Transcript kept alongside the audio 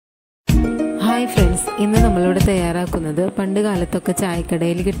Hi friends, ഇന്ന് നമ്മളിവിടെ തയ്യാറാക്കുന്നത് പണ്ട് കാലത്തൊക്കെ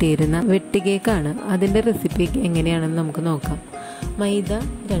ചായക്കടയിൽ കിട്ടിയിരുന്ന വെട്ട് കേക്കാണ്. അതിൻ്റെ റെസിപ്പി എങ്ങനെയാണെന്ന് നമുക്ക് നോക്കാം. മൈദ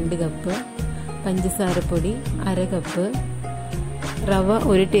 2 കപ്പ്, പഞ്ചസാരപ്പൊടി 1/2 കപ്പ്, റവ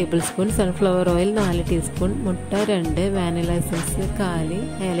 1 table spoon, sunflower oil 4 teaspoon, മുട്ട 2, വാനില എസൻസ് 1/4,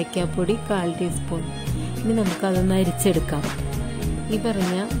 ഏലക്കാപ്പൊടി 1/4 ടീസ്പൂൺ. ഇനി നമുക്കതൊന്ന് അരിച്ചെടുക്കാം. ഈ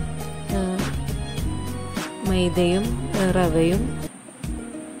പറഞ്ഞ മൈദയും റവയും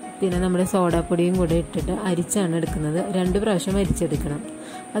പിന്നെ നമ്മുടെ സോഡാപ്പൊടിയും കൂടെ ഇട്ടിട്ട് അരിച്ചാണ് എടുക്കുന്നത്. 2 പ്രാവശ്യം അരിച്ചെടുക്കണം.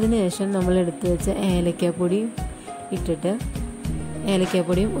 അതിനുശേഷം നമ്മൾ എടുത്തു വെച്ച ഏലക്കാപ്പൊടി ഇട്ടിട്ട്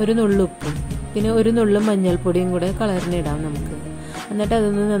ഏലക്കാപ്പൊടിയും 1 നുള്ളു ഉപ്പും പിന്നെ 1 നുള്ളു മഞ്ഞൾപ്പൊടിയും കൂടെ കളറിനിടാം നമുക്ക്. എന്നിട്ട്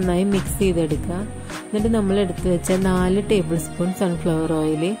അതൊന്ന് നന്നായി മിക്സ് ചെയ്തെടുക്കുക. എന്നിട്ട് നമ്മൾ എടുത്തു വെച്ച 4 ടേബിൾ സ്പൂൺ സൺഫ്ലവർ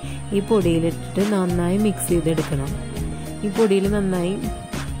ഓയിൽ ഈ പൊടിയിലിട്ടിട്ട് നന്നായി മിക്സ് ചെയ്തെടുക്കണം. ഈ പൊടിയിൽ നന്നായി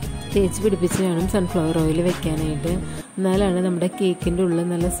തേച്ച് പിടിപ്പിച്ച് വേണം സൺഫ്ലവർ ഓയിൽ വെക്കാനായിട്ട്. എന്നാലാണ് നമ്മുടെ കേക്കിൻ്റെ ഉള്ളിൽ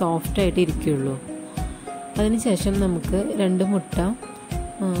നല്ല സോഫ്റ്റായിട്ട് ഇരിക്കുകയുള്ളൂ. അതിനുശേഷം നമുക്ക് 2 മുട്ട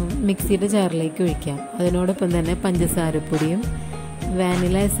മിക്സിയുടെ ജാറിലേക്ക് ഒഴിക്കാം. അതിനോടൊപ്പം തന്നെ പഞ്ചസാരപ്പൊടിയും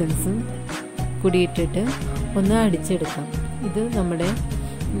വാനില എസൻസും കൂടിയിട്ടിട്ട് ഒന്ന് അടിച്ചെടുക്കാം. ഇത് നമ്മുടെ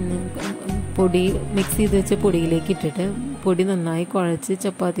പൊടി മിക്സ് ചെയ്ത് വെച്ച പൊടിയിലേക്ക് ഇട്ടിട്ട് പൊടി നന്നായി കുഴച്ച്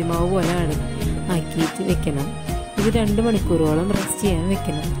ചപ്പാത്തി മാവ് പോലെ ആക്കിയിട്ട് വെക്കണം. ഇത് 2 മണിക്കൂറോളം റെസ്റ്റ് ചെയ്യാൻ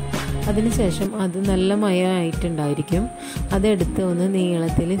വെക്കണം. അതിനുശേഷം അത് നല്ല മയമായിട്ടുണ്ടായിരിക്കും. അതെടുത്ത് ഒന്ന്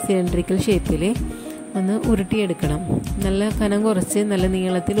നീളത്തിൽ സിലിണ്ടറിക്കൽ ഷേപ്പിൽ ഒന്ന് ഉരുട്ടിയെടുക്കണം. നല്ല കനം കുറച്ച് നല്ല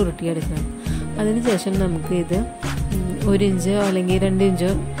നീളത്തിൽ ഉരുട്ടിയെടുക്കണം. അതിനുശേഷം നമുക്ക് ഇത് 1 ഇഞ്ചോ അല്ലെങ്കിൽ 2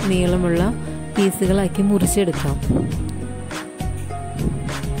 ഇഞ്ചോ നീളമുള്ള പീസുകളാക്കി മുറിച്ചെടുക്കാം.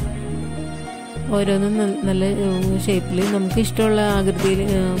 ഓരോന്നും നല്ല ഷേപ്പിൽ നമുക്ക് ഇഷ്ടമുള്ള ആകൃതിയിൽ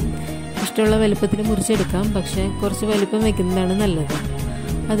ഇഷ്ടമുള്ള വലുപ്പത്തിൽ മുറിച്ചെടുക്കാം. പക്ഷേ കുറച്ച് വലുപ്പം വയ്ക്കുന്നതാണ് നല്ലത്.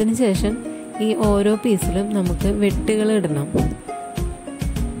 അതിനുശേഷം ഈ ഓരോ പീസിലും നമുക്ക് വെട്ടുകൾ ഇടണം.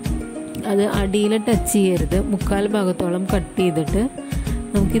 അത് അടിയിൽ ടച്ച് ചെയ്യരുത്. 1/4 ഭാഗത്തോളം കട്ട് ചെയ്തിട്ട്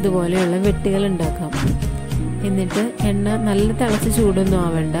നമുക്കിതുപോലെയുള്ള വെട്ടുകൾ ഉണ്ടാക്കാം. എന്നിട്ട് എണ്ണ നല്ല തിളച്ച ചൂടൊന്നും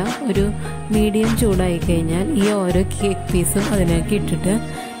ആവേണ്ട, ഒരു മീഡിയം ചൂടായി കഴിഞ്ഞാൽ ഈ ഓരോ കേക്ക് പീസും അതിലേക്ക് ഇട്ടിട്ട്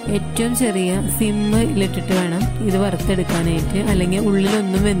ഏറ്റവും ചെറിയ സിമ്മിലിട്ടിട്ട് വേണം ഇത് വറുത്തെടുക്കാനായിട്ട്. അല്ലെങ്കിൽ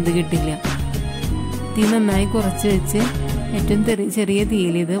ഉള്ളിലൊന്നും വെന്ത് കിട്ടില്ല. തീ നന്നായി കുറച്ച് വെച്ച് ഏറ്റവും ചെറിയ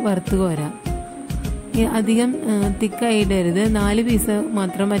തീയിൽ ഇത് വറുത്ത് കോരാം. അധികം തിക്കായിടരുത്. 4 പീസ്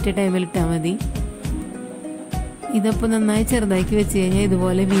മാത്രം മറ്റേ ടൈമിൽ ഇട്ടാൽ മതി. ഇതപ്പോൾ നന്നായി ചെറുതാക്കി വെച്ച് കഴിഞ്ഞാൽ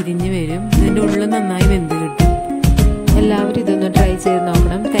ഇതുപോലെ വിരിഞ്ഞ് വരും. ഇതിൻ്റെ ഉള്ളിൽ നന്നായി വെന്ത് കിട്ടും. എല്ലാവരും ഇതൊന്ന് ട്രൈ ചെയ്ത്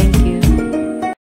നോക്കണം. Thank you.